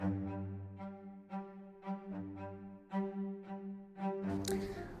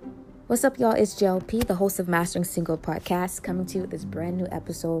What's up, y'all? It's JLP, the host of Mastering Single Podcast, coming to you with this brand new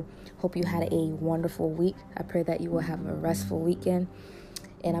episode. Hope you had a wonderful week. I pray that you will have a restful weekend.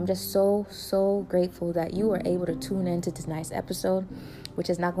 And I'm just so grateful that you were able to tune into tonight's episode, which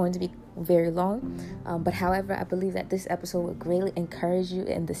is not going to be very long. But however, I believe that this episode will greatly encourage you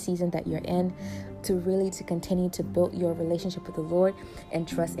in the season that you're in to continue to build your relationship with the Lord and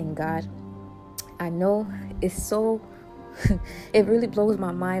trust in God. I know it's it really blows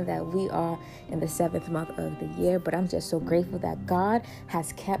my mind that we are in the 7th month of the year, but I'm just so grateful that God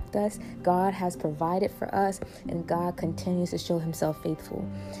has kept us, God has provided for us, and God continues to show himself faithful.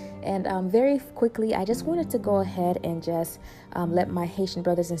 And very quickly, I just wanted to go ahead and just let my Haitian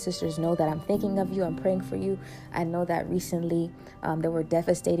brothers and sisters know that I'm thinking of you, I'm praying for you. I know that recently there were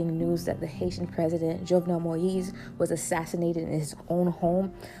devastating news that the Haitian president, Jovenel Moïse, was assassinated in his own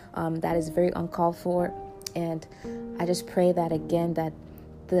home. That is very uncalled for. And I just pray that again, that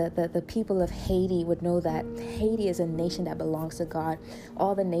the people of Haiti would know that Haiti is a nation that belongs to God.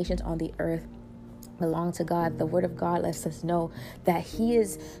 All the nations on the earth belong to God. The word of God lets us know that he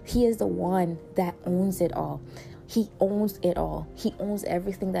is the one that owns it all. He owns it all. He owns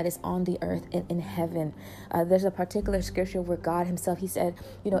everything that is on the earth and in heaven. There's a particular scripture where God himself, he said,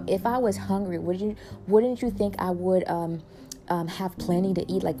 if I was hungry, wouldn't you think I would have plenty to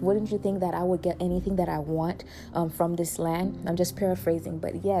eat? Like, wouldn't you think that I would get anything that I want from this land? I'm just paraphrasing,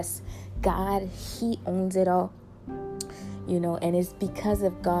 but yes, God, he owns it all. And it's because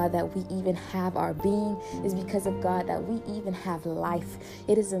of God that we even have our being. It's because of God that we even have life.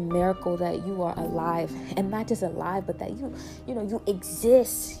 It is a miracle that you are alive, and not just alive, but that you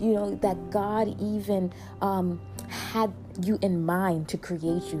exist, that God even had you in mind to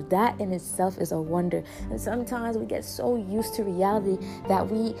create you. That in itself is a wonder. And sometimes we get so used to reality that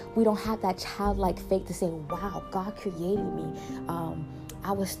we don't have that childlike faith to say, wow, God created me.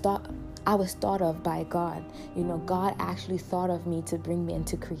 I was thought of by God. God actually thought of me to bring me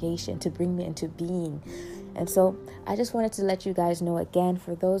into creation, to bring me into being. And so I just wanted to let you guys know again,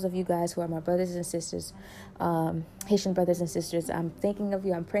 for those of you guys who are my brothers and sisters, Haitian brothers and sisters, I'm thinking of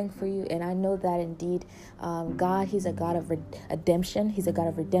you, I'm praying for you, and I know that indeed God, he's a God of redemption. He's a God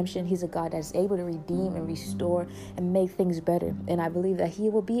of redemption. He's a God that's able to redeem and restore and make things better. And I believe that he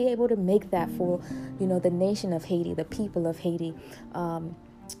will be able to make that for, the nation of Haiti, the people of Haiti.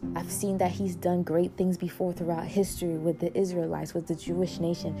 I've seen that he's done great things before throughout history with the Israelites, with the Jewish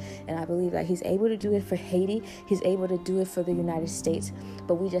nation. And I believe that he's able to do it for Haiti. He's able to do it for the United States.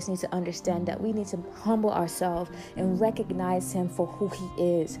 But we just need to understand that we need to humble ourselves and recognize him for who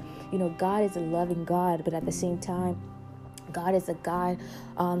he is. God is a loving God, but at the same time, God is a God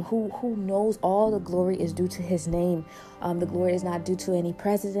who knows all the glory is due to his name. The glory is not due to any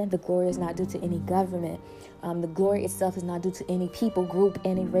president. The glory is not due to any government. The glory itself is not due to any people group,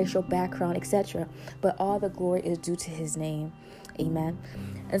 any racial background, etc. But all the glory is due to his name. Amen.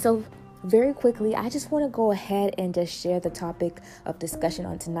 And so very quickly, I just want to go ahead and just share the topic of discussion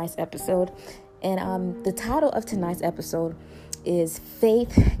on tonight's episode. And the title of tonight's episode is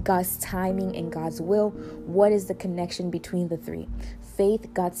Faith, God's Timing, and God's Will. What is the connection between the three?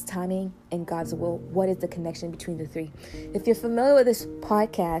 Faith, God's timing, and God's will. What is the connection between the three? If you're familiar with this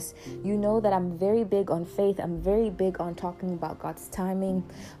podcast, you know that I'm very big on faith. I'm very big on talking about God's timing.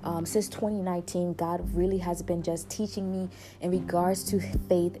 Since 2019, God really has been just teaching me in regards to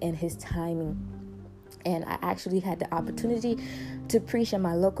faith and his timing. And I actually had the opportunity to preach in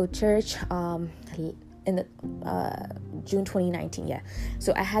my local church in the June 2019.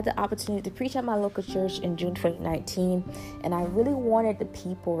 So I had the opportunity to preach at my local church in June 2019, and I really wanted the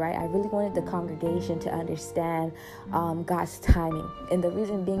people, right? I really wanted the congregation to understand God's timing. And the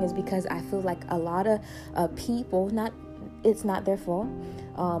reason being is because I feel like a lot of people, it's not their fault,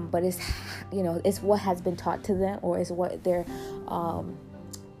 but it's what has been taught to them, or it's what they're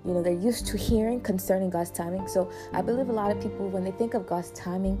used to hearing concerning God's timing. So I believe a lot of people, when they think of God's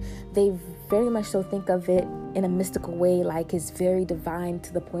timing, they very much so think of it in a mystical way, like it's very divine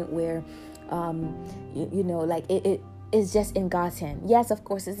to the point where, like it is just in God's hand. Yes, of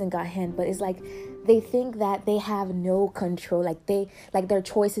course it's in God's hand, but it's like they think that they have no control, like their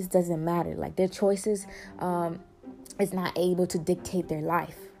choices doesn't matter, like their choices is not able to dictate their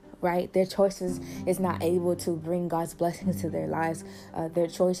life. Right? Their choices is not able to bring God's blessings to their lives. Their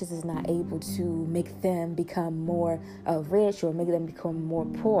choices is not able to make them become more rich or make them become more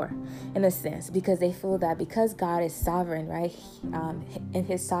poor, in a sense, because they feel that because God is sovereign, right? In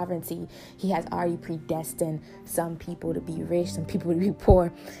his sovereignty, he has already predestined some people to be rich, some people to be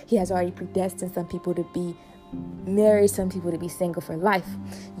poor. He has already predestined some people to be marry some people to be single for life.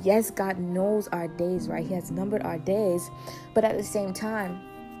 Yes, God knows our days, right? He has numbered our days, but at the same time,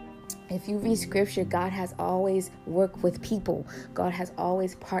 If you read scripture, God has always worked with people. God has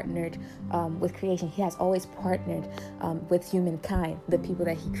always partnered with creation. He has always partnered with humankind, the people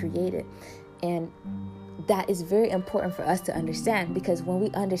that he created. And that is very important for us to understand, because when we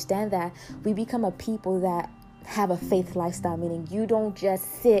understand that, we become a people that have a faith lifestyle, meaning you don't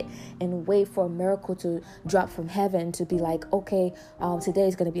just sit and wait for a miracle to drop from heaven to be like, okay, today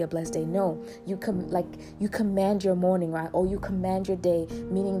is going to be a blessed day. No, you command your morning, right? Or you command your day,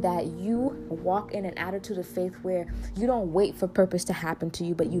 meaning that you walk in an attitude of faith where you don't wait for purpose to happen to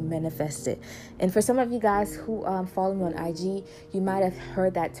you, but you manifest it. And for some of you guys who follow me on IG, you might have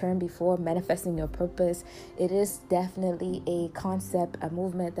heard that term before, manifesting your purpose. It is definitely a concept, a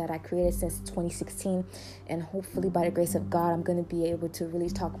movement that I created since 2016, and hopefully by the grace of God, I'm going to be able to really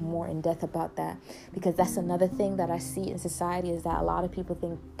talk more in depth about that, because that's another thing that I see in society, is that a lot of people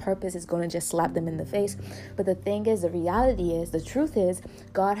think purpose is going to just slap them in the face. But the thing is, the reality is, the truth is,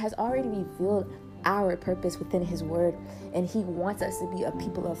 God has already revealed our purpose within his word, and he wants us to be a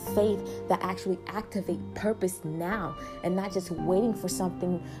people of faith that actually activate purpose now, and not just waiting for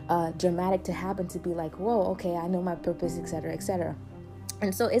something dramatic to happen to be like, whoa, okay, I know my purpose, etc., etc.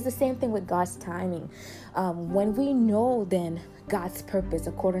 And so it's the same thing with God's timing. When we know then God's purpose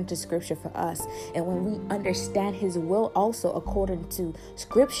according to scripture for us, and when we understand his will also according to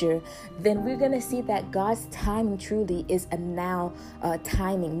scripture, then we're going to see that God's timing truly is a now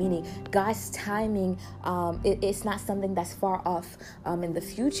timing, meaning God's timing, it's not something that's far off in the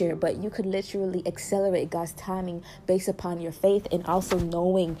future, but you could literally accelerate God's timing based upon your faith and also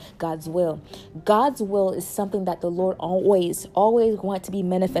knowing God's will. God's will is something that the Lord always wants to be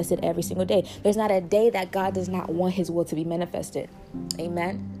manifested every single day. There's not a day that God does not want his will to be manifested.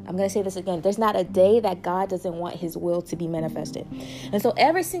 Amen. I'm going to say this again. There's not a day that God doesn't want his will to be manifested. And so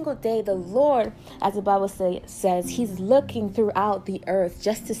every single day, the Lord, as the Bible says, he's looking throughout the earth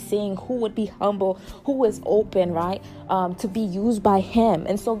just to seeing who would be humble, who is open, right, to be used by him.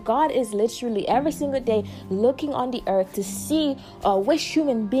 And so God is literally every single day looking on the earth to see which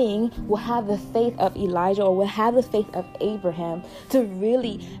human being will have the faith of Elijah, or will have the faith of Abraham, to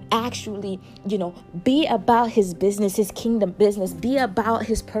really actually, be about his business, his kingdom business, be about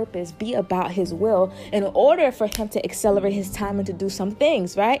his purpose, be about his will, in order for him to accelerate his time and to do some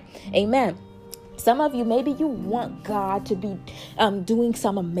things, right? Amen. Some of you, maybe you want God to be doing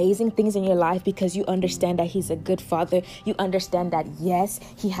some amazing things in your life because you understand that he's a good father. You understand that, yes,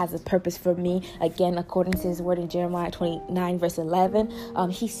 he has a purpose for me. Again, according to his word in Jeremiah 29, verse 11,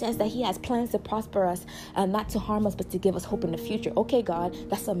 he says that he has plans to prosper us, not to harm us, but to give us hope in the future. Okay, God,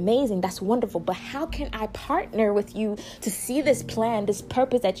 that's amazing. That's wonderful. But how can I partner with you to see this plan, this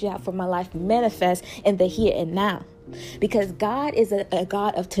purpose that you have for my life manifest in the here and now? Because God is a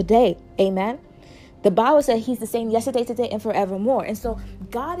God of today. Amen. The Bible said he's the same yesterday, today, and forevermore. And so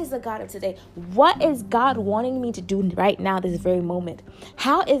God is the God of today. What is God wanting me to do right now, this very moment?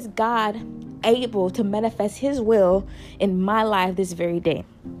 How is God able to manifest his will in my life this very day?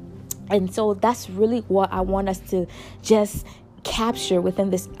 And so that's really what I want us to just capture within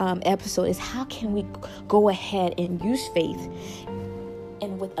this episode, is how can we go ahead and use faith,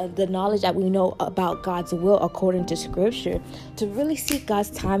 and with the knowledge that we know about God's will according to scripture, to really see God's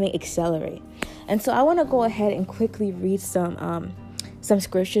timing accelerate. And so I want to go ahead and quickly read some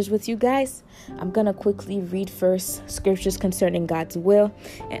scriptures with you guys. I'm going to quickly read first scriptures concerning God's will.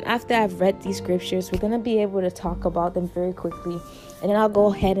 And after I've read these scriptures, we're going to be able to talk about them very quickly. And then I'll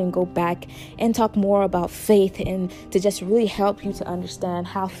go ahead and go back and talk more about faith, and to just really help you to understand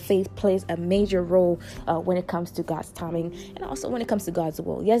how faith plays a major role when it comes to God's timing, and also when it comes to God's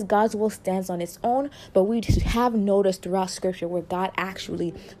will. Yes, God's will stands on its own, but we have noticed throughout scripture where God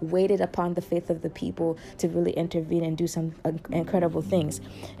actually waited upon the faith of the people to really intervene and do some incredible things.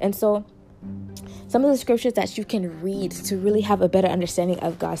 And so some of the scriptures that you can read to really have a better understanding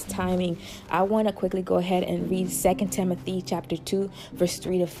of God's timing, I want to quickly go ahead and read 2 Timothy chapter 2, verse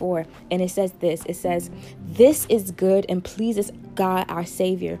 3-4. And it says this, it says, "This is good and pleases God our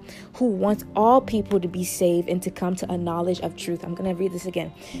Savior, who wants all people to be saved and to come to a knowledge of truth." I'm going to read this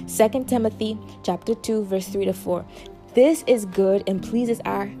again. 2 Timothy chapter 2, verse 3-4. This is good and pleases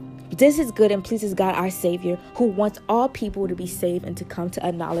God our Savior, who wants all people to be saved and to come to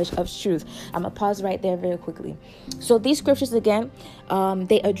a knowledge of truth. I'm going to pause right there very quickly. So these scriptures, again,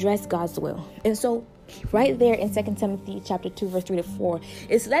 they address God's will. And so right there in 2 Timothy chapter 2, verse 3-4,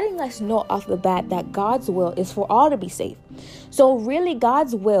 it's letting us know off the bat that God's will is for all to be saved. So really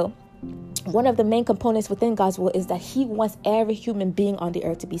God's will, one of the main components within God's will, is that he wants every human being on the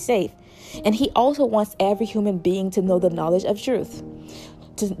earth to be saved. And he also wants every human being to know the knowledge of truth.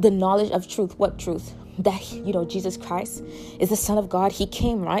 The knowledge of truth. What truth? that, Jesus Christ is the Son of God. He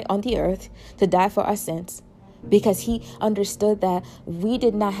came right on the earth to die for our sins, because he understood that we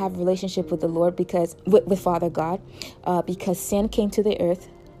did not have a relationship with the Lord with Father God, because sin came to the earth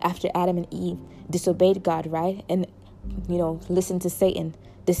after Adam and Eve disobeyed God, right? And, listened to Satan,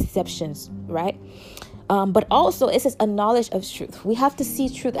 deceptions, right? But also it says a knowledge of truth. We have to see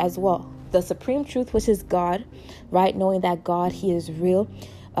truth as well. The supreme truth, which is God, right? Knowing that God, he is real.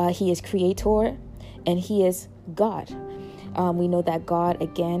 He is creator and he is God. We know that God,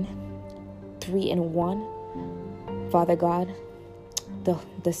 again, 3 in 1. Father God,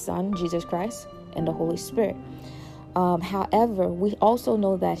 the Son, Jesus Christ, and the Holy Spirit. However, we also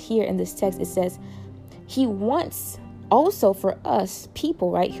know that here in this text, it says he wants also for us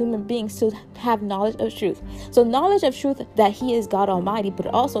people, right, human beings, to have knowledge of truth. So knowledge of truth that he is God Almighty, but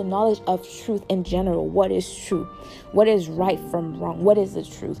also knowledge of truth in general. What is true? What is right from wrong? What is the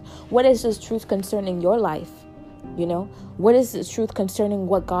truth? What is the truth concerning your life? What is the truth concerning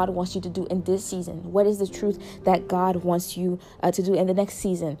what God wants you to do in this season? What is the truth that God wants you to do in the next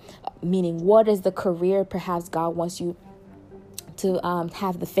season? Meaning, what is the career perhaps God wants you to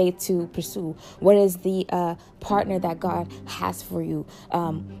have the faith to pursue? What is the partner that God has for you?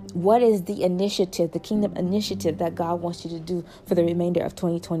 What is the initiative, the kingdom initiative that God wants you to do for the remainder of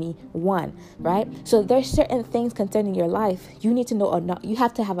 2021, right? So there's certain things concerning your life. You need to know, you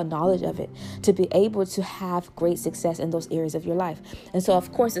have to have a knowledge of it to be able to have great success in those areas of your life. And so,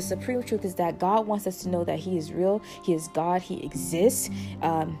 of course, the supreme truth is that God wants us to know that he is real. He is God. He exists.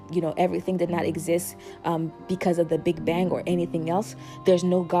 Everything did not exist because of the Big Bang or anything else. There's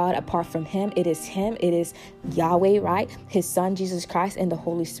no God apart from him. It is him. It is Yahweh, right? His Son, Jesus Christ, and the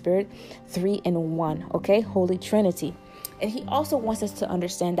Holy Spirit, 3 in 1. Okay, Holy Trinity. And he also wants us to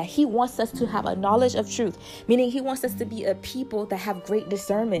understand that he wants us to have a knowledge of truth, meaning he wants us to be a people that have great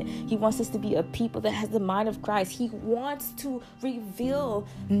discernment. He wants us to be a people that has the mind of Christ. He wants to reveal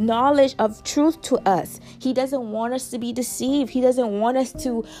knowledge of truth to us. He doesn't want us to be deceived. He doesn't want us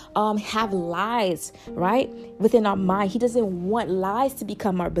to have lies, right, within our mind. He doesn't want lies to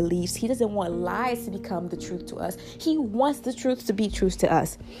become our beliefs. He doesn't want lies to become the truth to us. He wants the truth to be truth to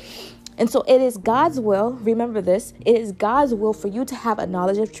us. And so it is God's will. Remember this. It is God's will for you to have a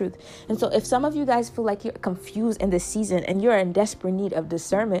knowledge of truth. And so if some of you guys feel like you're confused in this season and you're in desperate need of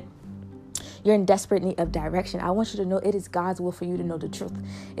discernment, you're in desperate need of direction, I want you to know it is God's will for you to know the truth.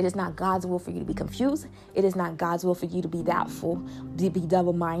 It is not God's will for you to be confused. It is not God's will for you to be doubtful, to be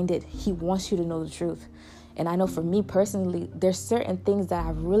double-minded. He wants you to know the truth. And I know for me personally, there's certain things that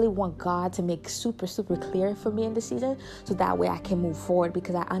I really want God to make super, super clear for me in this season, so that way I can move forward,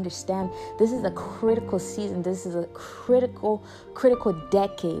 because I understand this is a critical season. This is a critical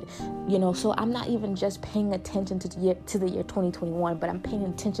decade, so I'm not even just paying attention to the year 2021, but I'm paying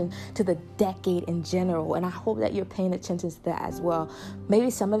attention to the decade in general. And I hope that you're paying attention to that as well. Maybe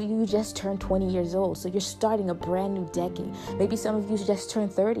some of you just turned 20 years old, so you're starting a brand new decade. Maybe some of you just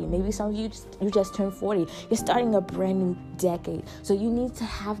turned 30. Maybe some of you just turned 40. You're starting a brand new decade. So you need to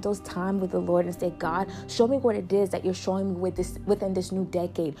have those time with the Lord and say, God, show me what it is that you're showing me within this new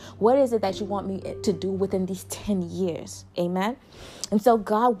decade. What is it that you want me to do within these 10 years? Amen. And so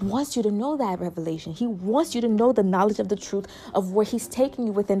God wants you to know that revelation. He wants you to know the knowledge of the truth of where he's taking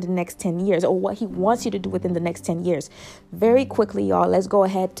you within the next 10 years, or what he wants you to do within the next 10 years. Very quickly, y'all, let's go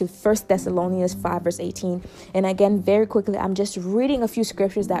ahead to 1 Thessalonians 5 verse 18. And again, very quickly, I'm just reading a few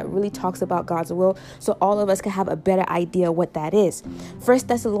scriptures that really talks about God's will, so all of us can have a better idea what that is. 1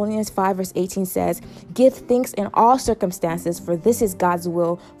 Thessalonians 5 verse 18 says, give thanks in all circumstances, for this is God's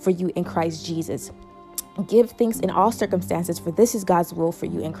will for you in Christ Jesus. Give thanks in all circumstances, for this is God's will for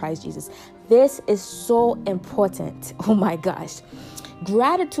you in Christ Jesus. This is so important. Oh my gosh.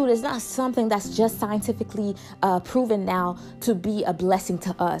 Gratitude is not something that's just scientifically proven now to be a blessing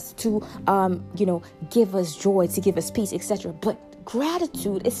to us, to, give us joy, to give us peace, etc. But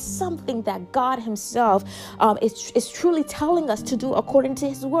gratitude is something that God himself is truly telling us to do according to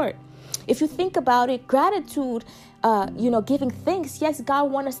his word. If you think about it, gratitude, giving thanks, yes, God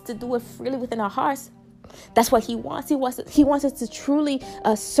wants us to do it freely within our hearts. That's what he wants. He wants us to truly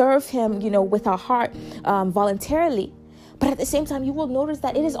serve him, with our heart voluntarily. But at the same time, you will notice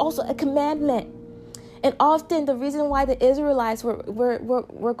that it is also a commandment. And often the reason why the Israelites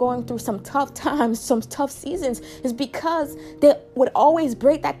were going through some tough times, some tough seasons, is because they would always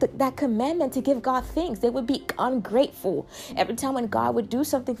break that commandment to give God thanks. They would be ungrateful. Every time when God would do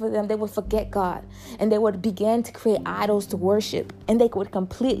something for them, they would forget God. And they would begin to create idols to worship. And they would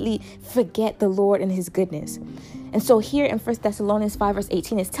completely forget the Lord and his goodness. And so here in 1 Thessalonians 5 verse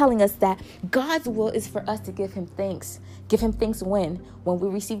 18 is telling us that God's will is for us to give him thanks. Give him thanks when we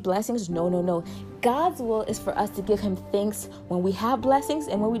receive blessings? No. God's will is for us to give him thanks when we have blessings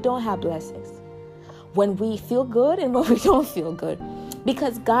and when we don't have blessings. When we feel good and when we don't feel good.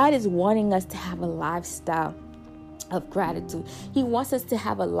 Because God is wanting us to have a lifestyle of gratitude. He wants us to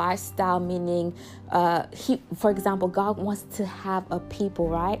have a lifestyle, meaning, for example, God wants to have a people,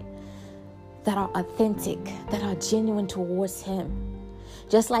 right, that are authentic, that are genuine towards him.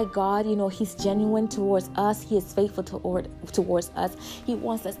 Just like God, he's genuine towards us. He is faithful towards us. He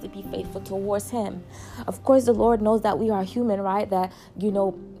wants us to be faithful towards him. Of course, the Lord knows that we are human, right? That,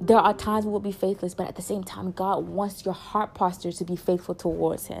 there are times we will be faithless, but at the same time, God wants your heart posture to be faithful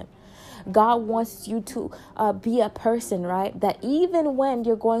towards him. God wants you to be a person, right? That even when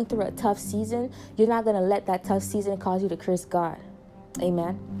you're going through a tough season, you're not going to let that tough season cause you to curse God.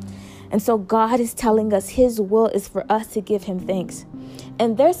 Amen. And so God is telling us his will is for us to give him thanks.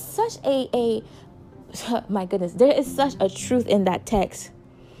 And there's such my goodness, there is such a truth in that text.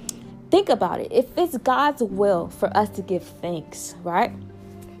 Think about it. If it's God's will for us to give thanks, right?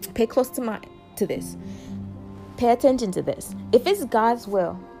 Pay close to this. Pay attention to this. If it's God's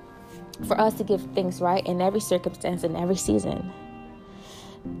will for us to give thanks, right, in every circumstance, in every season,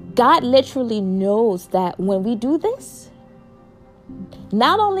 God literally knows that when we do this,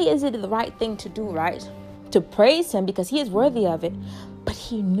 not only is it the right thing to do, right, to praise him because he is worthy of it, but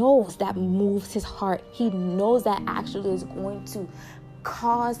he knows that moves his heart. He knows that actually is going to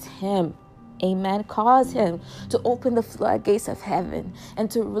cause him, cause him to open the floodgates of heaven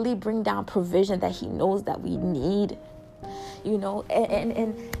and to really bring down provision that he knows that we need.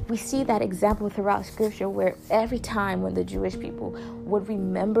 And we see that example throughout scripture where every time when the Jewish people would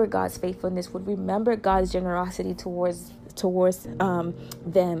remember God's faithfulness, would remember God's generosity towards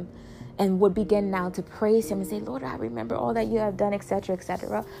them, and would begin now to praise him and say, Lord, I remember all that you have done, etc.,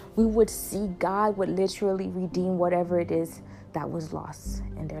 etc., we would see God would literally redeem whatever it is that was lost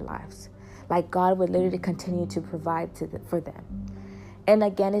in their lives. Like God would literally continue to provide for them. And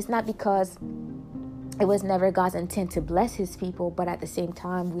again, it's not because it was never God's intent to bless his people, but at the same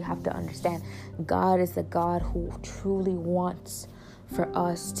time, we have to understand God is the God who truly wants for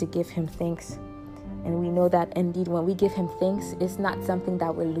us to give him thanks. And we know that indeed when we give him thanks, it's not something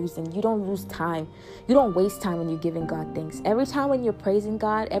that we're losing. You don't lose time. You don't waste time when you're giving God thanks. Every time when you're praising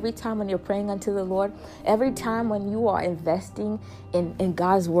God, every time when you're praying unto the Lord, every time when you are investing in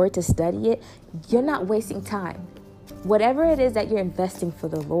God's word to study it, you're not wasting time. Whatever it is that you're investing for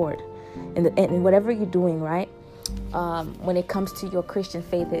the Lord and whatever you're doing, right? When it comes to your Christian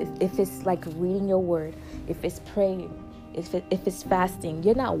faith, if it's like reading your word, if it's praying, if it's fasting,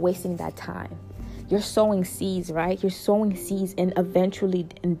 you're not wasting that time. You're sowing seeds, right? You're sowing seeds, and eventually,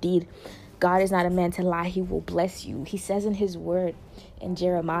 indeed, God is not a man to lie. He will bless you. He says in his word in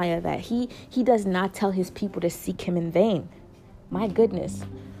Jeremiah that he does not tell his people to seek him in vain. My goodness.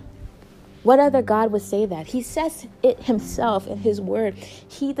 What other God would say that? He says it himself in his word.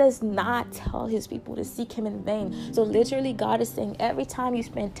 He does not tell his people to seek him in vain. So literally God is saying every time you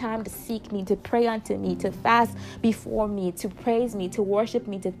spend time to seek me, to pray unto me, to fast before me, to praise me, to worship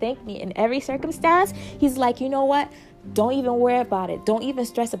me, to thank me in every circumstance, he's like, you know what? Don't even worry about it. Don't even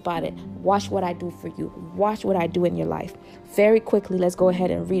stress about it. Watch what I do for you. Watch what I do in your life. Very quickly, let's go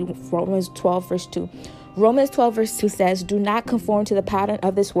ahead and read Romans 12 verse 2. Romans 12 verse 2 says, do not conform to the pattern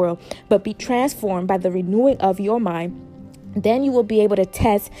of this world, but be transformed by the renewing of your mind. Then you will be able to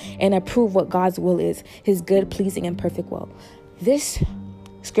test and approve what God's will is, his good, pleasing, and perfect will. This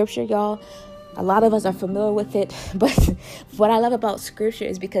scripture, y'all, a lot of us are familiar with it, but what I love about scripture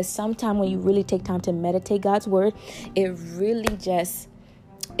is because sometimes when you really take time to meditate God's word, it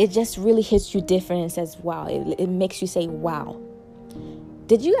just really hits you different and says, wow, it makes you say, wow.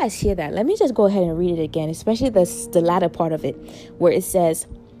 Did you guys hear that? Let me just go ahead and read it again, especially the latter part of it where it says,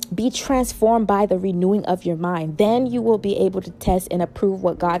 be transformed by the renewing of your mind. Then you will be able to test and approve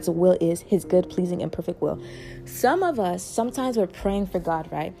what God's will is, his good, pleasing, and perfect will. Some of us, sometimes we're praying for God,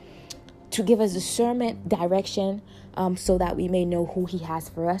 right? To give us discernment, direction, so that we may know who he has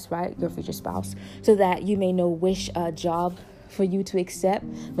for us, right? Your future spouse. So that you may know which job for you to accept.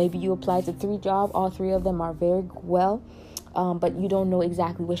 Maybe you applied to 3 jobs. All 3 of them are very well. But you don't know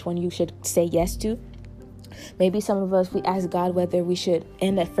exactly which one you should say yes to. Maybe some of us, we ask God whether we should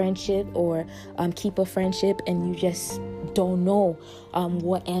end a friendship or keep a friendship, and you just don't know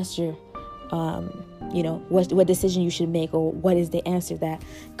what answer, what decision you should make, or what is the answer that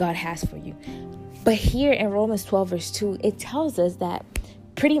God has for you. But here in Romans 12 verse 2, it tells us that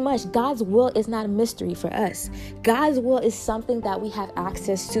pretty much God's will is not a mystery for us. God's will is something that we have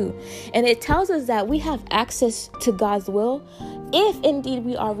access to. And it tells us that we have access to God's will if indeed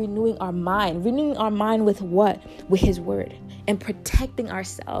we are renewing our mind. Renewing our mind with what? With his word. And protecting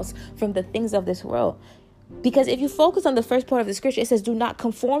ourselves from the things of this world. Because if you focus on the first part of the scripture, it says, do not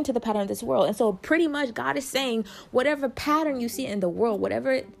conform to the pattern of this world. And so pretty much God is saying, whatever pattern you see in the world,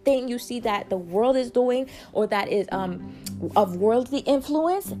 whatever thing you see that the world is doing or that is of worldly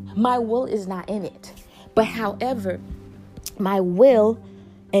influence, my will is not in it. But however, my will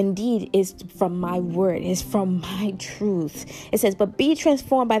indeed is from my word, is from my truth. It says, but be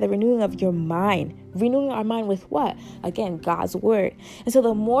transformed by the renewing of your mind. Renewing our mind with what? Again, God's word. And so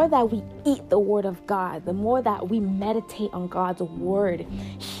the more that we eat the word of God, the more that we meditate on God's word,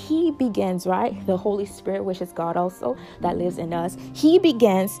 he begins, right? The Holy Spirit, which is God also, that lives in us. He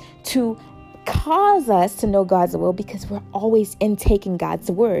begins to cause us to know God's will because we're always intaking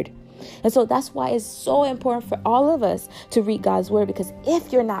God's word. And so that's why it's so important for all of us to read God's word, because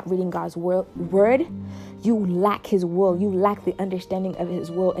if you're not reading God's word, you lack his will. You lack the understanding of his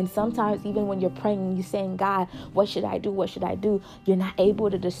will. And sometimes even when you're praying and you're saying, God, what should I do? What should I do? You're not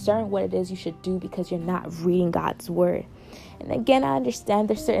able to discern what it is you should do because you're not reading God's word. And again, I understand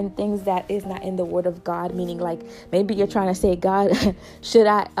there's certain things that is not in the word of God, meaning like maybe you're trying to say, God, should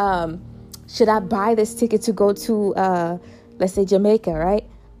I buy this ticket to go to, let's say Jamaica, right?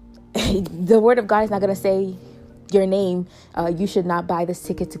 The word of God is not going to say your name. You should not buy this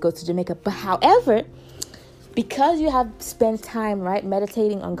ticket to go to Jamaica. But however, because you have spent time, right,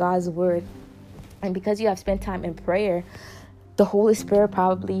 meditating on God's word, and because you have spent time in prayer, the Holy Spirit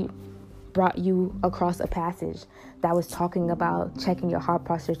probably brought you across a passage that was talking about checking your heart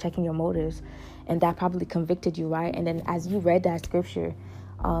posture, checking your motives. And that probably convicted you, right? And then as you read that scripture,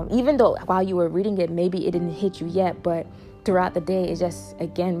 even though while you were reading it, maybe it didn't hit you yet, but throughout the day, it just,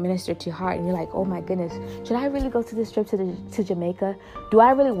 again, ministered to your heart. And you're like, oh my goodness, should I really go to this trip to Jamaica? Do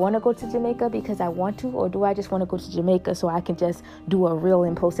I really want to go to Jamaica because I want to? Or do I just want to go to Jamaica so I can just do a reel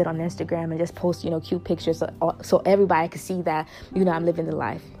and post it on Instagram and just post, cute pictures so everybody can see that, I'm living the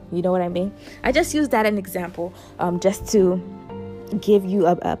life. You know what I mean? I just use that as an example just to give you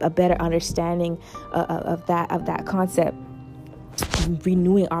a better understanding of that concept.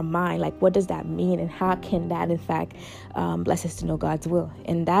 Renewing our mind, like what does that mean, and how can that in fact bless us to know God's will?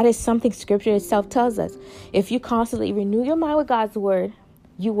 And that is something scripture itself tells us. If you constantly renew your mind with God's word,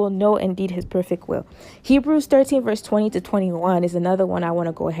 you will know indeed his perfect will. Hebrews 13 verse 20 to 21 is another one I want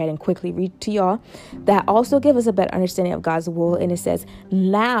to go ahead and quickly read to y'all that also give us a better understanding of God's will. And it says,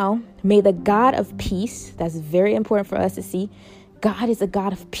 now may the God of peace, that's very important for us to see, God is a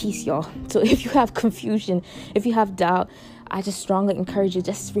God of peace, y'all. So if you have confusion, if you have doubt, I just strongly encourage you,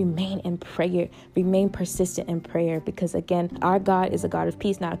 just remain in prayer, remain persistent in prayer, because again, our God is a God of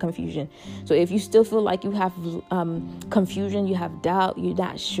peace, not confusion. So if you still feel like you have confusion, you have doubt, you're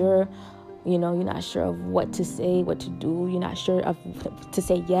not sure, you're not sure of what to say, what to do, you're not sure of to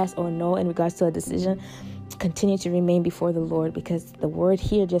say yes or no in regards to a decision, continue to remain before the Lord, because the word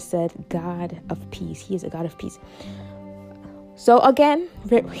here just said God of peace. He is a God of peace. So again,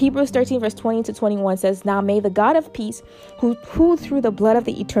 Hebrews 13 verse 20 to 21 says, now may the God of peace, who through the blood of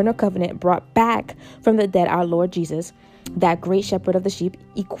the eternal covenant brought back from the dead our Lord Jesus, that great shepherd of the sheep,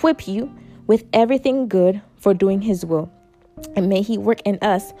 equip you with everything good for doing his will. And may he work in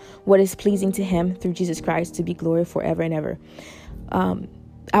us what is pleasing to him through Jesus Christ, to be glory forever and ever.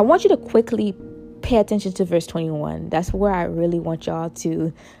 I want you to quickly pay attention to verse 21. That's where I really want y'all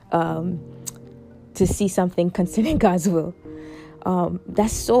to see something concerning God's will.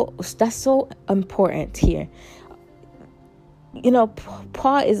 That's so important here.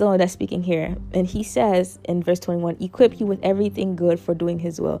 Paul is the one that's speaking here, and he says in verse 21, equip you with everything good for doing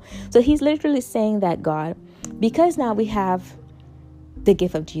his will. So he's literally saying that God, because now we have the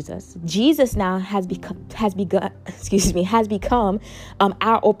gift of Jesus. Jesus now has become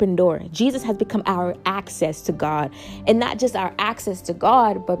our open door. Jesus has become our access to God, and not just our access to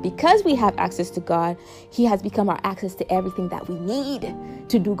God, but because we have access to God, he has become our access to everything that we need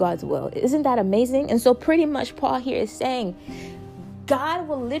to do God's will. Isn't that amazing? And so pretty much Paul here is saying God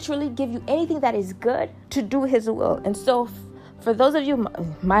will literally give you anything that is good to do his will. And so for those of you,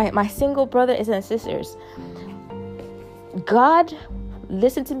 my single brothers and sisters, God,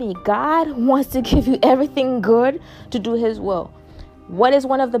 listen to me. God wants to give you everything good to do his will. What is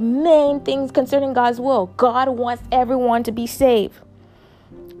one of the main things concerning God's will? God wants everyone to be saved.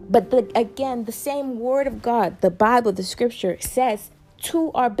 But the same word of God, the Bible, the scripture says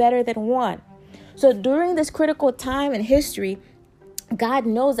two are better than one. So during this critical time in history, God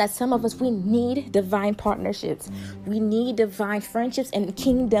knows that some of us, we need divine partnerships. We need divine friendships and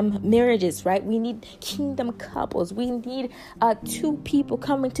kingdom marriages, right? We need kingdom couples. We need two people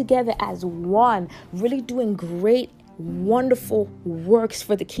coming together as one, really doing great, wonderful works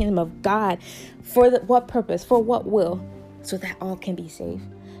for the kingdom of God. For what purpose? For what will? So that all can be saved.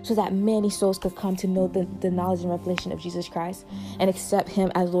 So that many souls could come to know the knowledge and revelation of Jesus Christ and accept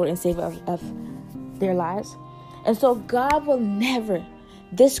him as Lord and Savior of their lives. And so God will never,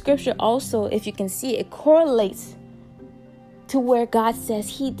 this scripture also, if you can see, it correlates to where God says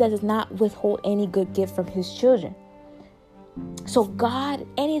he does not withhold any good gift from his children. So God,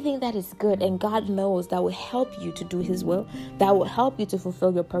 anything that is good and God knows that will help you to do his will, that will help you to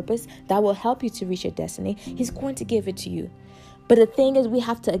fulfill your purpose, that will help you to reach your destiny, he's going to give it to you. But the thing is, we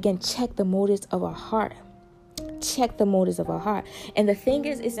have to, again, check the motives of our heart. Check the motives of our heart. And the thing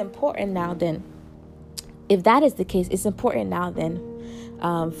is, it's important now then, if that is the case, it's important now then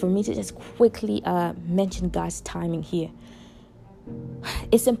for me to just quickly mention God's timing here.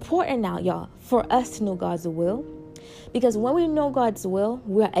 It's important now, y'all, for us to know God's will. Because when we know God's will,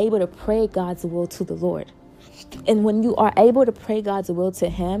 we are able to pray God's will to the Lord. And when you are able to pray God's will to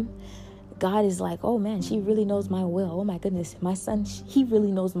him, God is like, oh man, she really knows my will. Oh my goodness, my son, he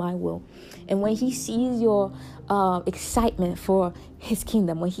really knows my will. And when he sees your excitement for his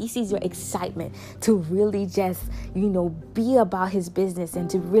kingdom, when he sees your excitement to really just, be about his business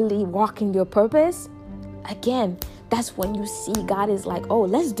and to really walk in your purpose, again, that's when you see God is like, oh,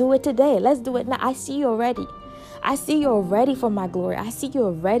 let's do it today. Let's do it now. I see you already. I see you're ready for my glory. I see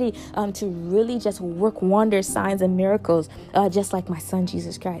you're ready to really just work wonders, signs, and miracles, just like my son,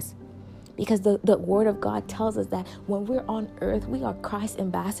 Jesus Christ. Because the word of God tells us that when we're on earth, we are Christ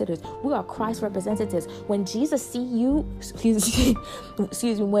ambassadors. We are Christ representatives. When Jesus see you,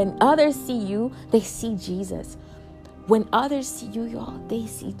 when others see you, they see Jesus. When others see you, y'all, they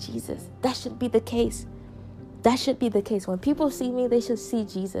see Jesus. That should be the case. That should be the case. When people see me, they should see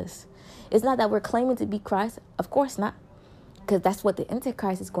Jesus. It's not that we're claiming to be Christ. Of course not. Because that's what the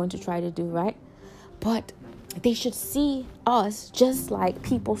Antichrist is going to try to do, right? But they should see us just like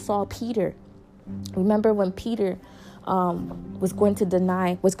people saw Peter. Remember when Peter was going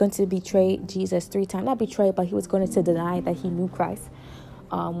to betray Jesus 3 times. Not betray, but he was going to deny that he knew Christ.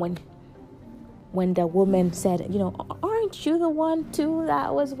 When the woman said, aren't you the one too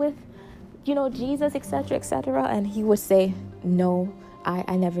that was with, Jesus, etc., etc.? And he would say, no,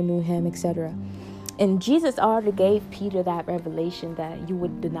 I never knew him, etc. And Jesus already gave Peter that revelation that you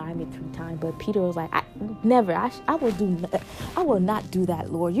would deny me 3 times. But Peter was like, I will not do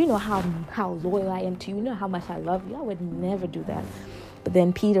that, Lord. You know how loyal I am to you. You know how much I love you. I would never do that. But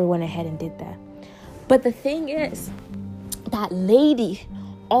then Peter went ahead and did that. But the thing is, that lady,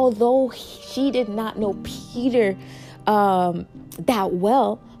 although she did not know Peter that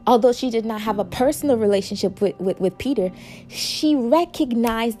well, although she did not have a personal relationship with Peter, she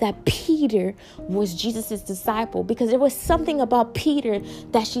recognized that Peter was Jesus' disciple, because there was something about Peter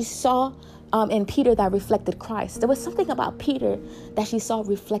that she saw in Peter that reflected Christ. There was something about Peter that she saw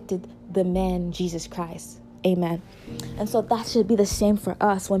reflected the man Jesus Christ. Amen. And so that should be the same for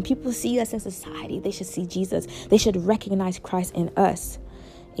us. When people see us in society, they should see Jesus. They should recognize Christ in us.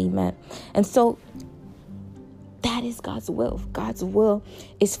 Amen. And so that is God's will. God's will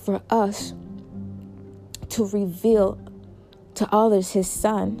is for us to reveal to others his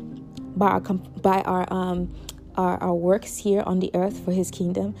son by our works here on the earth for his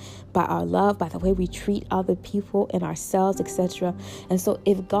kingdom, by our love, by the way we treat other people and ourselves, etc. And so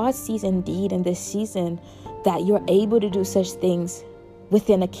if God sees indeed in this season that you're able to do such things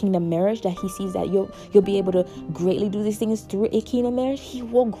within a kingdom marriage, that he sees that you'll be able to greatly do these things through a kingdom marriage, he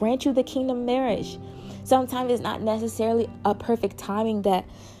will grant you the kingdom marriage. Sometimes it's not necessarily a perfect timing that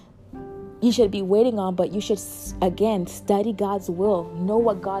you should be waiting on, but you should, again, study God's will, know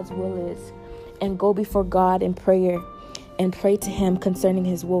what God's will is, and go before God in prayer and pray to him concerning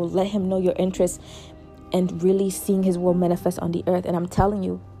his will. Let him know your interests and really seeing his will manifest on the earth. And I'm telling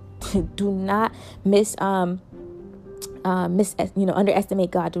you, do not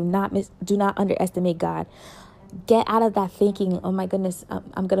underestimate God. Do not underestimate God. Get out of that thinking, oh my goodness,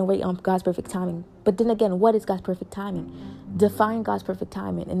 I'm going to wait on God's perfect timing. But then again, what is God's perfect timing? Define God's perfect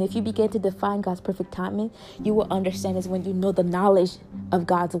timing. And if you begin to define God's perfect timing, you will understand is when you know the knowledge of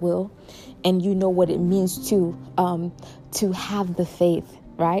God's will and you know what it means to have the faith,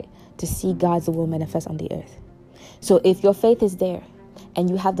 right? To see God's will manifest on the earth. So if your faith is there and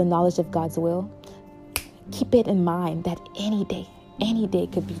you have the knowledge of God's will, keep it in mind that any day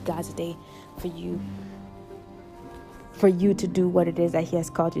could be God's day for you to do what it is that he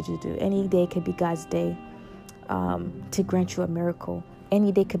has called you to do. Any day could be God's day to grant you a miracle.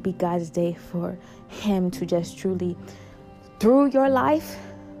 Any day could be God's day for him to just truly, through your life,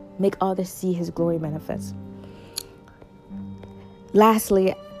 make others see his glory manifest.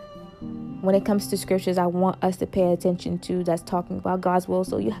 Lastly, when it comes to scriptures, I want us to pay attention to that's talking about God's will,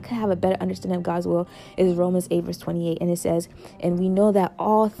 so you can have a better understanding of God's will, is Romans 8 verse 28. And it says, and we know that in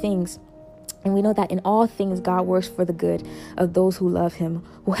all things God works for the good of those who love him,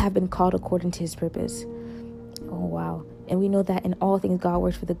 who have been called according to his purpose. Oh, wow. And we know that in all things God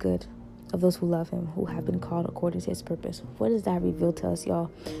works for the good of those who love him, who have been called according to his purpose. What does that reveal to us,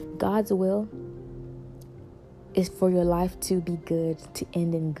 y'all? God's will is for your life to be good, to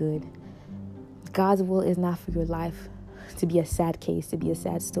end in good. God's will is not for your life to be a sad case, to be a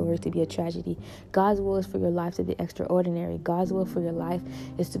sad story, to be a tragedy. God's will is for your life to be extraordinary. God's will for your life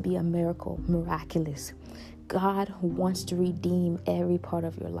is to be a miracle, miraculous. God wants to redeem every part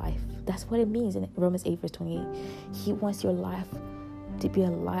of your life. That's what it means in Romans 8 verse 28. He wants your life to be a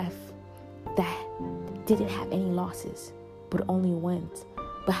life that didn't have any losses, but only wins.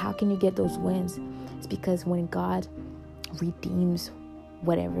 But how can you get those wins? It's because when God redeems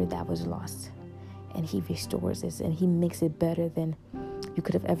whatever that was lost, and he restores this, and he makes it better than you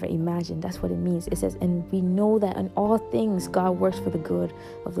could have ever imagined. That's what it means. It says, and we know that in all things God works for the good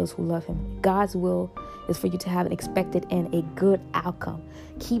of those who love him. God's will is for you to have an expected and a good outcome.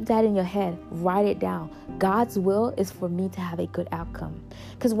 Keep that in your head. Write it down. God's will is for me to have a good outcome.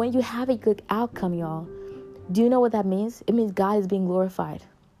 Because when you have a good outcome, y'all, do you know what that means? It means God is being glorified.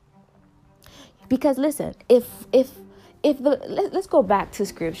 Because listen, let's go back to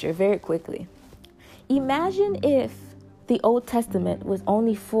scripture very quickly. Imagine if the Old Testament was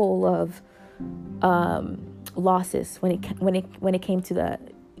only full of losses when it came to the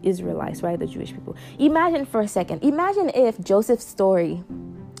Israelites, right? The Jewish people. Imagine for a second. Imagine if Joseph's story,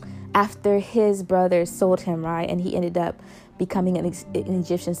 after his brothers sold him, right, and he ended up becoming an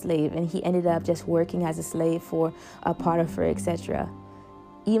Egyptian slave, and he ended up just working as a slave for Potiphar, etc.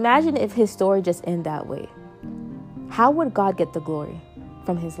 Imagine if his story just ended that way. How would God get the glory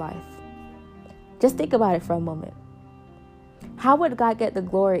from his life? Just think about it for a moment. How would God get the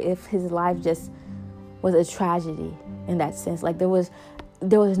glory if his life just was a tragedy in that sense? Like there was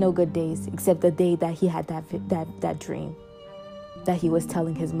no good days except the day that he had that dream that he was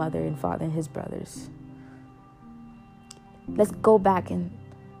telling his mother and father and his brothers. Let's go back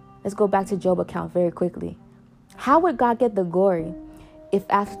to Job account very quickly. How would God get the glory if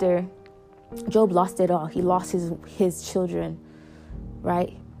after Job lost it all, he lost his children,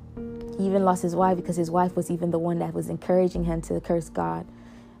 right? He even lost his wife because his wife was even the one that was encouraging him to curse God.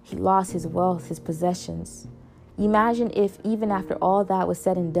 He lost his wealth, his possessions. Imagine if even after all that was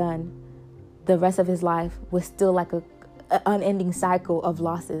said and done, the rest of his life was still like an unending cycle of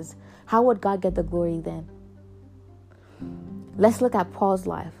losses. How would God get the glory then? Let's look at Paul's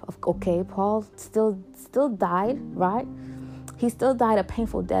life. Okay, Paul still died, right? He still died a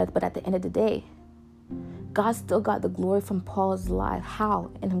painful death, but at the end of the day, God still got the glory from Paul's life.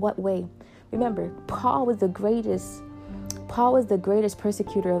 How? In what way? Remember, Paul was the greatest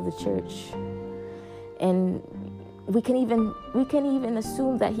persecutor of the church. And we can even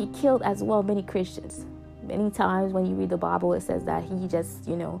assume that he killed as well many Christians. Many times when you read the Bible, it says that he just,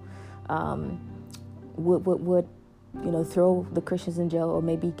 would throw the Christians in jail, or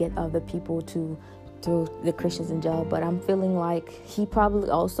maybe get other people to throw the Christians in jail. But I'm feeling like he probably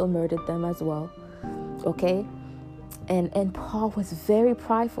also murdered them as well. Okay, and Paul was very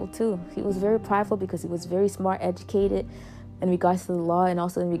prideful too. He was very prideful because he was very smart, educated in regards to the law, and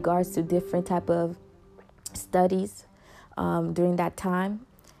also in regards to different type of studies during that time.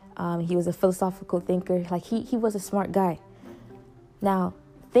 He was a philosophical thinker. Like he was a smart guy. Now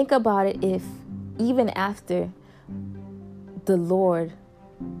think about it, if even after the Lord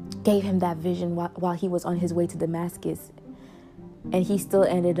gave him that vision while he was on his way to Damascus, and he still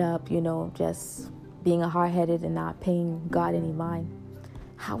ended up, just being a hard-headed and not paying God any mind,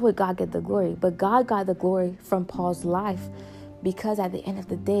 how would God get the glory? But God got the glory from Paul's life, because at the end of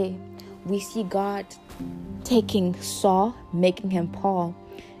the day, we see God taking Saul, making him Paul,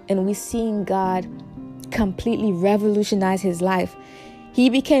 and we seeing God completely revolutionize his life. He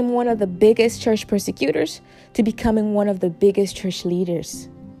became one of the biggest church persecutors to becoming one of the biggest church leaders.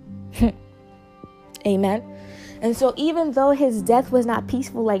 Amen. And so even though his death was not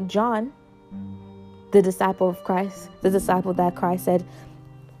peaceful like John, the disciple of Christ, the disciple that Christ said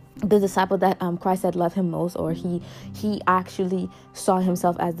loved him most, or he actually saw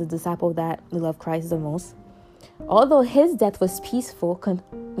himself as the disciple that loved Christ the most. Although his death was peaceful,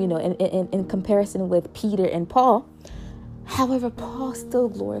 in comparison with Peter and Paul, However, Paul still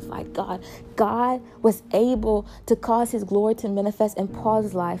glorified God. God was able to cause his glory to manifest in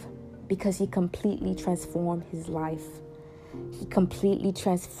Paul's life because he completely transformed his life. He completely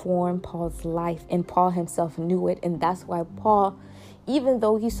transformed Paul's life, and Paul himself knew it. And that's why Paul, even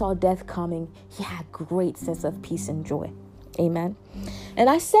though he saw death coming, he had great sense of peace and joy. Amen. And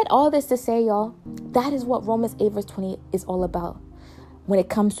I said all this to say, y'all, that is what Romans 8 verse 20 is all about. When it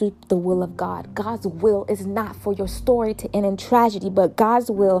comes to the will of God, God's will is not for your story to end in tragedy, but God's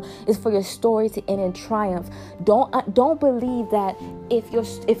will is for your story to end in triumph. Don't believe that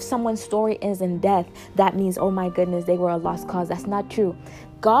if someone's story ends in death, that means, oh my goodness, they were a lost cause. That's not true.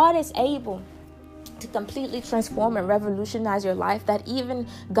 God is able to completely transform and revolutionize your life, that even,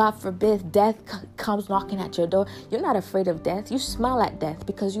 God forbid, death comes knocking at your door. You're not afraid of death. You smile at death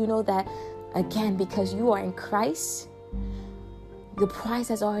because you know that, again, because you are in Christ, the prize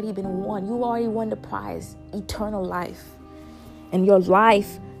has already been won. You already won the prize, eternal life. And your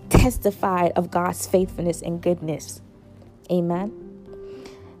life testified of God's faithfulness and goodness. Amen.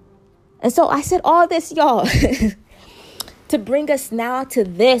 And so I said all this, y'all, to bring us now to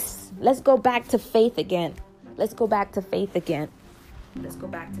this. Let's go back to faith again. Let's go back to faith.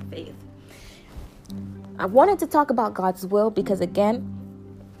 I wanted to talk about God's will because, again,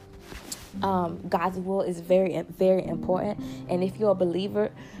 God's will is very, very important. And if you're a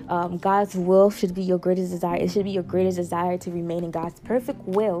believer, God's will should be your greatest desire. It should be your greatest desire to remain in God's perfect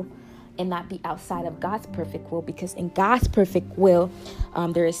will and not be outside of God's perfect will, because in God's perfect will,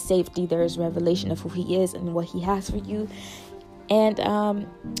 there is safety, there is revelation of who he is and what he has for you. And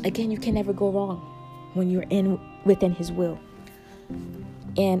again, you can never go wrong when you're within his will.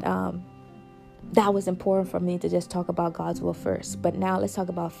 And that was important for me to just talk about God's will first. But now let's talk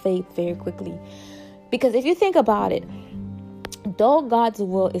about faith very quickly. Because if you think about it, though God's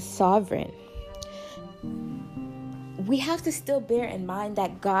will is sovereign, we have to still bear in mind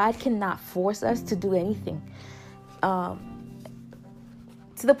that God cannot force us to do anything. To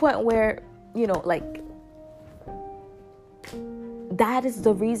the point where, that is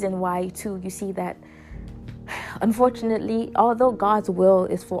the reason why, too, you see that, unfortunately, although God's will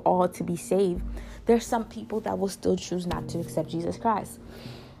is for all to be saved, there's some people that will still choose not to accept Jesus Christ.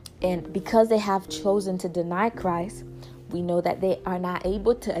 And because they have chosen to deny Christ, we know that they are not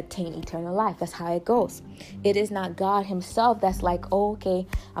able to attain eternal life. That's how it goes. It is not God himself that's like, oh, okay,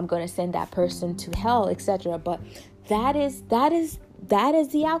 I'm going to send that person to hell, etc. But that is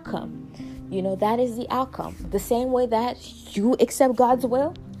the outcome. That is the outcome. The same way that you accept God's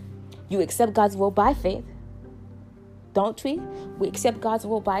will, you accept God's will by faith. Don't we? We accept God's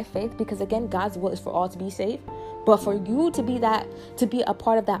will by faith because, again, God's will is for all to be saved. But for you to be a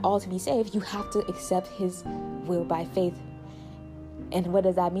part of that all to be saved, you have to accept his will by faith. And what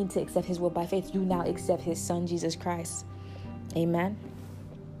does that mean, to accept his will by faith? You now accept his son, Jesus Christ. Amen.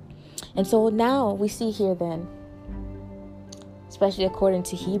 And so now we see here then, especially according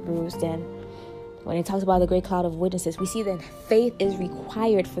to Hebrews, then when it talks about the great cloud of witnesses, we see that faith is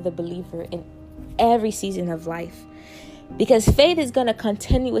required for the believer in every season of life. Because faith is going to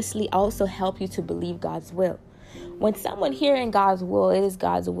continuously also help you to believe God's will. When someone hearing God's will, it is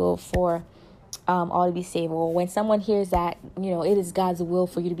God's will for all to be saved. Or when someone hears that, it is God's will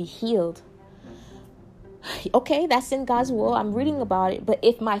for you to be healed. Okay, that's in God's will. I'm reading about it. But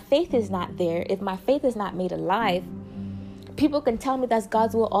if my faith is not there, if my faith is not made alive, people can tell me that's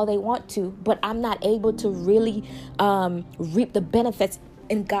God's will all they want to, but I'm not able to really reap the benefits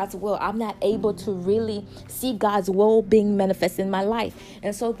in God's will. I'm not able to really see God's will being manifested in my life.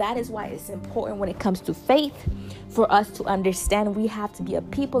 And so that is why it's important when it comes to faith for us to understand we have to be a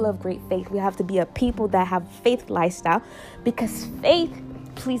people of great faith. We have to be a people that have faith lifestyle, because faith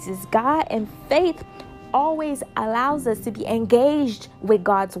pleases God, and faith always allows us to be engaged with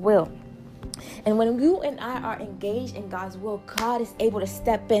God's will. And when you and I are engaged in God's will, God is able to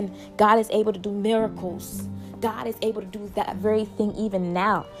step in. God is able to do miracles. God is able to do that very thing even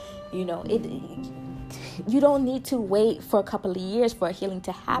now. You don't need to wait for a couple of years for a healing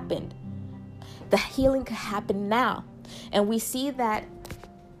to happen. The healing can happen now. And we see that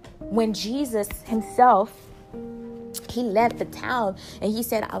when Jesus himself, he left the town and he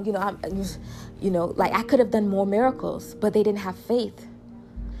said, I could have done more miracles, but they didn't have faith.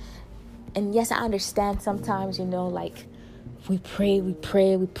 And yes, I understand sometimes, we pray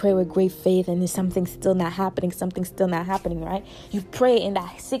with great faith, and then something's still not happening, right? You pray and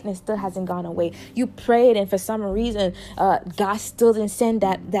that sickness still hasn't gone away. You prayed and for some reason, God still didn't send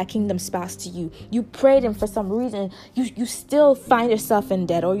that kingdom spouse to you. You prayed and for some reason, you still find yourself in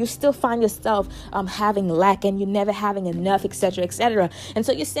debt, or you still find yourself having lack, and you're never having enough, etc., etc. And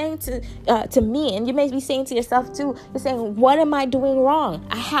so you're saying to me, and you may be saying to yourself too, you're saying, what am I doing wrong?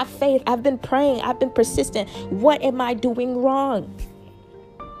 I have faith. I've been praying. I've been persistent. What am I doing wrong?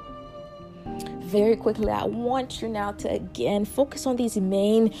 Very quickly, I want you now to again focus on these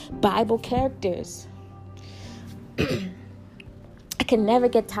main Bible characters. I can never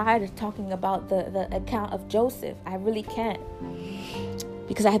get tired of talking about the account of Joseph. I really can't,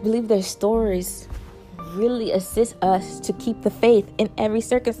 because I believe their stories really assist us to keep the faith in every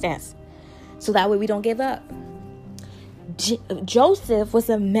circumstance, so that way we don't give up. Joseph was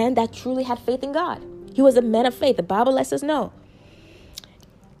a man that truly had faith in God. He was a man of faith. The Bible lets us know.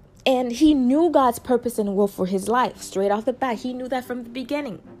 And he knew God's purpose and will for his life. Straight off the bat, he knew that from the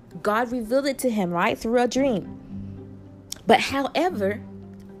beginning. God revealed it to him, right? Through a dream. But however,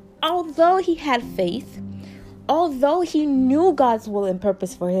 although he had faith, although he knew God's will and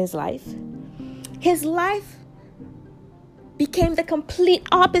purpose for his life became the complete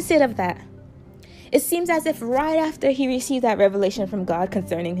opposite of that. It seems as if right after he received that revelation from God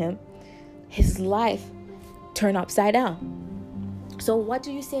concerning him, his life turned upside down. So what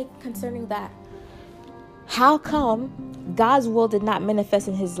do you say concerning that? How come God's will did not manifest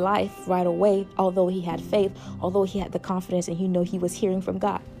in his life right away, although he had faith, although he had the confidence and he was hearing from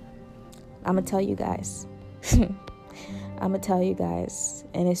God? I'm going to tell you guys. And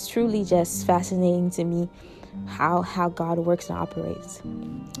it's truly just fascinating to me how God works and operates.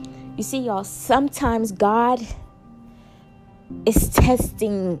 You see, y'all, sometimes God is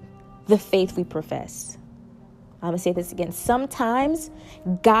testing the faith we profess. I'm going to say this again. Sometimes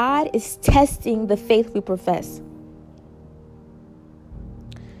God is testing the faith we profess.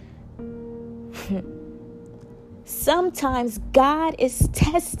 Sometimes God is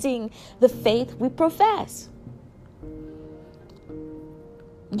testing the faith we profess.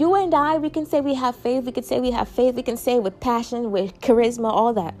 You and I, we can say we have faith. We can say we have faith. We can say with passion, with charisma,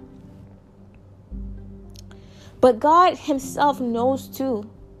 all that. But God himself knows too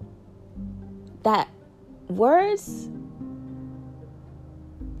that words,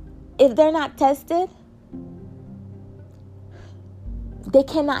 if they're not tested, they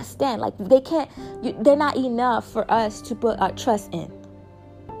cannot stand. Like they're not enough for us to put our trust in.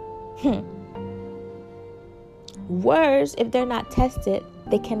 Words, if they're not tested,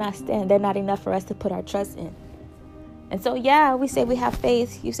 they cannot stand. They're not enough for us to put our trust in. And so, yeah, we say we have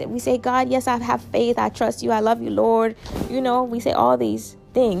faith. We say, God, yes, I have faith. I trust you. I love you, Lord. We say all these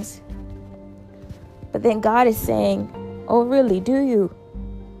things. But then God is saying, oh, really? Do you?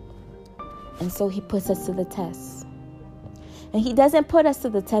 And so he puts us to the test. And he doesn't put us to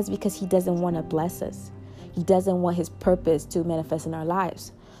the test because he doesn't want to bless us. He doesn't want his purpose to manifest in our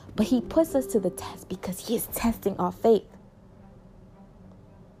lives. But he puts us to the test because he is testing our faith.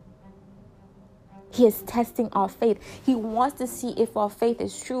 He is testing our faith. He wants to see if our faith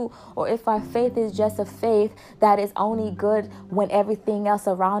is true, or if our faith is just a faith that is only good when everything else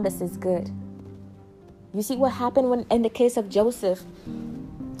around us is good. You see what happened when, in the case of Joseph,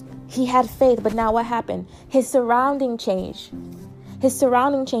 he had faith, but now what happened? His surrounding changed.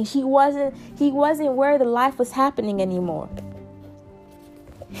 He wasn't where the life was happening anymore.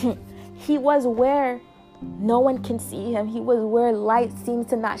 He was where no one can see him. He was where light seems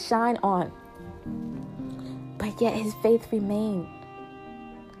to not shine on. But yet his faith remained.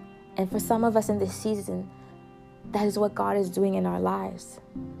 And for some of us in this season, that is what God is doing in our lives.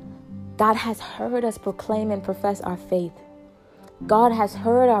 God has heard us proclaim and profess our faith. God has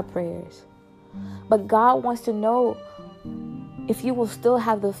heard our prayers. But God wants to know if you will still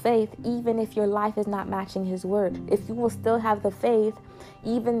have the faith, even if your life is not matching his word. If you will still have the faith,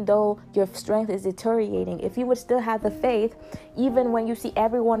 even though your strength is deteriorating. If you would still have the faith, even when you see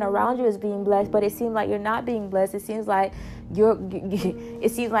everyone around you is being blessed, but it seems like you're not being blessed. It seems like you're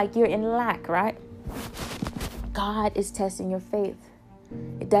in lack, right? God is testing your faith.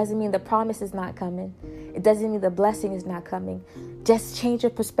 It doesn't mean the promise is not coming. It doesn't mean the blessing is not coming. Just change your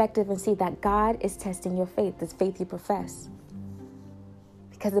perspective and see that God is testing your faith, the faith you profess.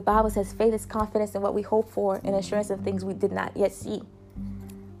 Because the Bible says faith is confidence in what we hope for and assurance of things we did not yet see.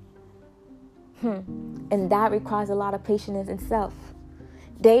 And that requires a lot of patience in self.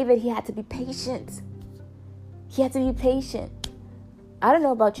 David, he had to be patient. I don't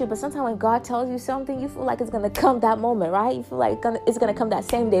know about you, but sometimes when God tells you something, you feel like it's going to come that moment, right? You feel like it's going to come that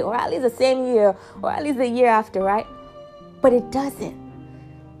same day, or at least the same year, or at least the year after, right? But it doesn't.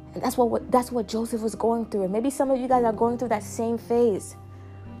 And that's what Joseph was going through. And maybe some of you guys are going through that same phase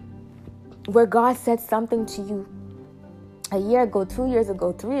where God said something to you a year ago, 2 years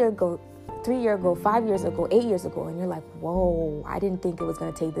ago, 3 years ago, 5 years ago, 8 years ago, and you're like, whoa, I didn't think it was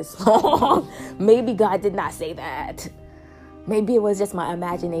going to take this long. Maybe God did not say that. Maybe it was just my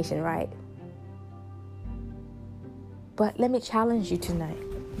imagination, right? But let me challenge you tonight.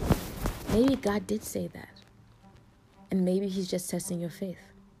 Maybe God did say that. And maybe he's just testing your faith.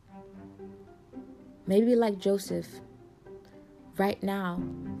 Maybe like Joseph, right now,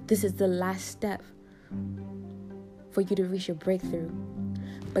 this is the last step for you to reach your breakthrough.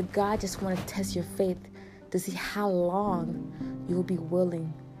 But God just wants to test your faith to see how long you will be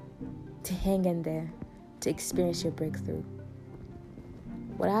willing to hang in there to experience your breakthrough.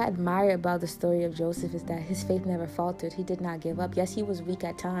 What I admire about the story of Joseph is that his faith never faltered. He did not give up. Yes, he was weak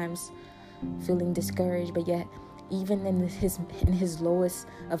at times, feeling discouraged, but yet even in his lowest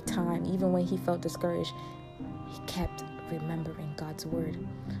of time, even when he felt discouraged, he kept remembering God's word.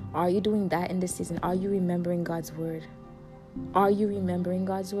 Are you doing that in this season? Are you remembering God's word? Are you remembering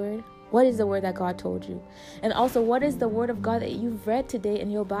God's word? What is the word that God told you? And also, what is the word of God that you've read today in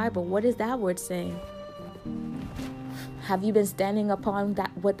your Bible? What is that word saying? Have you been standing upon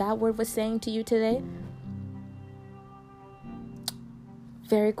what that word was saying to you today?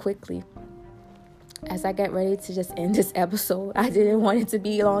 Very quickly, as I get ready to just end this episode, I didn't want it to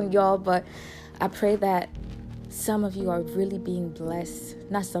be long, y'all, but I pray that some of you are really being blessed.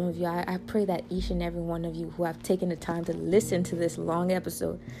 Not some of you. I pray that each and every one of you who have taken the time to listen to this long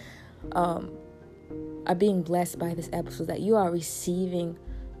episode are being blessed by this episode, that you are receiving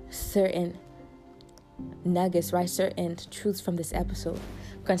certain nuggets, right? Certain truths from this episode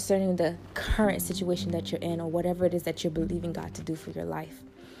concerning the current situation that you're in, or whatever it is that you're believing God to do for your life.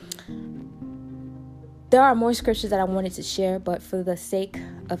 There are more scriptures that I wanted to share, but for the sake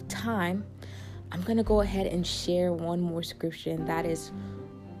of time, I'm going to go ahead and share one more scripture, and that is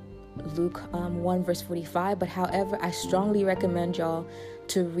Luke 1 verse 45. But however, I strongly recommend y'all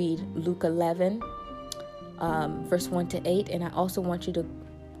to read Luke 11 verse 1 to 8. And I also want you to,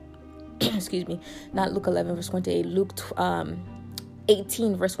 excuse me, not Luke 11 verse 1 to 8, Luke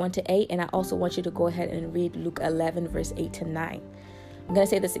 18 verse 1 to 8. And I also want you to go ahead and read Luke 11 verse 8 to 9. I'm going to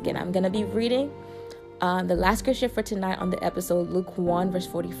say this again. I'm going to be reading the last scripture for tonight on the episode, Luke 1 verse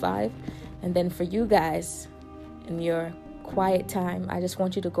 45. And then for you guys, in your quiet time, I just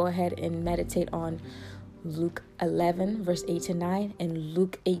want you to go ahead and meditate on Luke 11, verse 8 to 9, and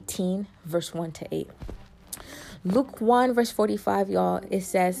Luke 18, verse 1 to 8. Luke 1, verse 45, y'all, it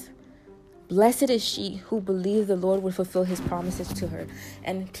says, "Blessed is she who believes the Lord will fulfill his promises to her."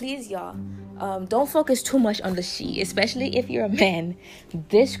 And please, y'all, don't focus too much on the she, especially if you're a man.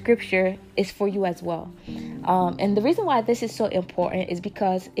 This scripture is for you as well. And the reason why this is so important is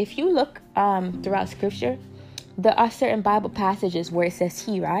because if you look throughout scripture, there are certain Bible passages where it says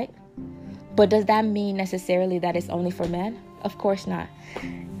he, right? But does that mean necessarily that it's only for men? Of course not.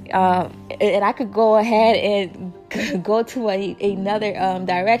 And I could go ahead and go to another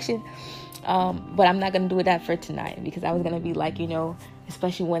direction. But I'm not going to do that for tonight, because I was going to be like,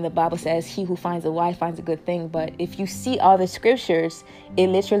 especially when the Bible says he who finds a wife finds a good thing. But if you see all the scriptures, it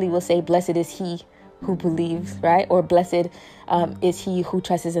literally will say, blessed is he who believes, right? Or blessed is he who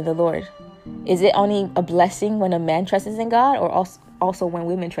trusts in the Lord. Is it only a blessing when a man trusts in God, or also when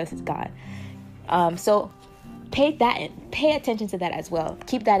women trust in God? So pay attention to that as well.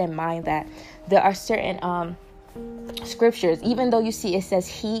 Keep that in mind, that there are certain scriptures, even though you see it says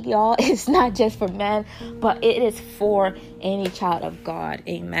he, y'all, it's not just for men, but it is for any child of God.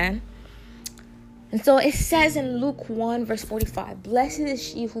 Amen. And so it says in Luke 1 verse 45, "Blessed is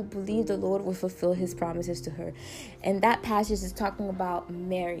she who believes the Lord will fulfill his promises to her." And that passage is talking about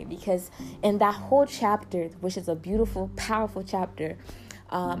Mary, because in that whole chapter, which is a beautiful, powerful chapter,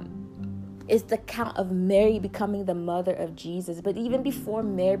 is the account of Mary becoming the mother of Jesus. But even before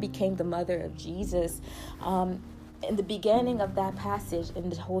Mary became the mother of Jesus, in the beginning of that passage, in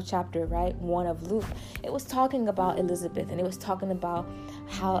the whole chapter, right, 1 of Luke, it was talking about Elizabeth, and it was talking about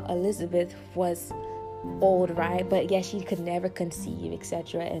how Elizabeth was old, right, but yet she could never conceive,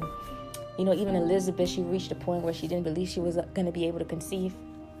 etc. And even Elizabeth, she reached a point where she didn't believe she was going to be able to conceive.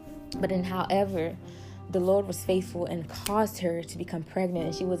 But then, however, the Lord was faithful and caused her to become pregnant,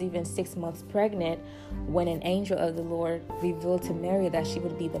 and she was even 6 months pregnant when an angel of the Lord revealed to Mary that she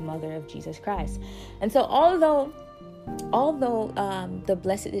would be the mother of Jesus Christ. And so although the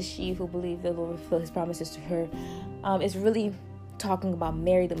blessed is she who believed the Lord will fulfill his promises to her is really talking about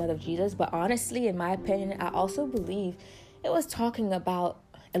Mary, the mother of Jesus, but honestly, in my opinion, I also believe it was talking about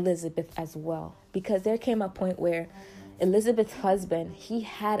Elizabeth as well, because there came a point where Elizabeth's husband, he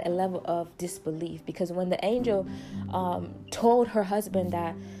had a level of disbelief, because when the angel told her husband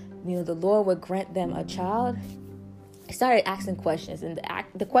that, the Lord would grant them a child, he started asking questions. And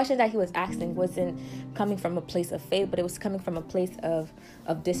the question that he was asking wasn't coming from a place of faith, but it was coming from a place of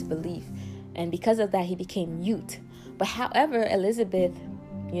disbelief. And because of that, he became mute. But however, Elizabeth,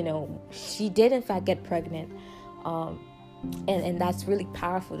 she did in fact get pregnant. And that's really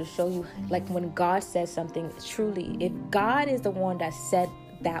powerful to show you, like, when God says something, truly, if God is the one that said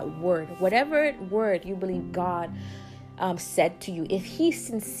that word, whatever word you believe God said to you, if he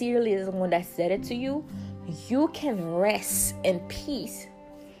sincerely is the one that said it to you, you can rest in peace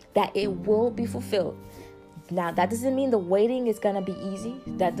that it will be fulfilled. Now, that doesn't mean the waiting is going to be easy.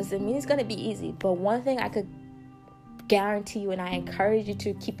 That doesn't mean it's going to be easy. But one thing I could guarantee you, and I encourage you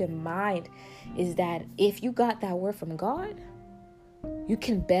to keep in mind, is that if you got that word from God, you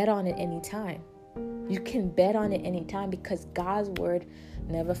can bet on it anytime. You can bet on it anytime, because God's word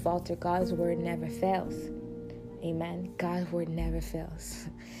never falters. God's word never fails. Amen. God's word never fails.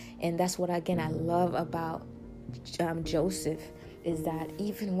 And that's what, again, I love about Joseph, is that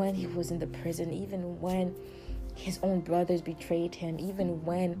even when he was in the prison, even when his own brothers betrayed him, even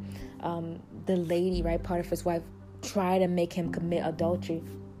when the lady, right, Potiphar's wife, tried to make him commit adultery,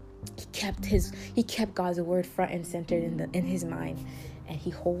 he kept God's word front and center in his mind, and he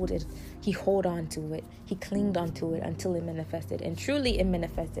hold on to it, he clinged onto it until it manifested, and truly it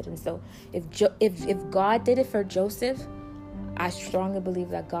manifested. And so if God did it for Joseph, I strongly believe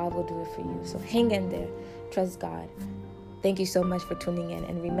that God will do it for you. So hang in there, trust God. Thank you so much for tuning in,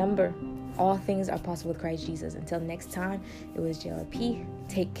 and remember, all things are possible with Christ Jesus. Until next time, it was JLP.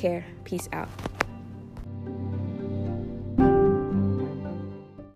 Take care. Peace out.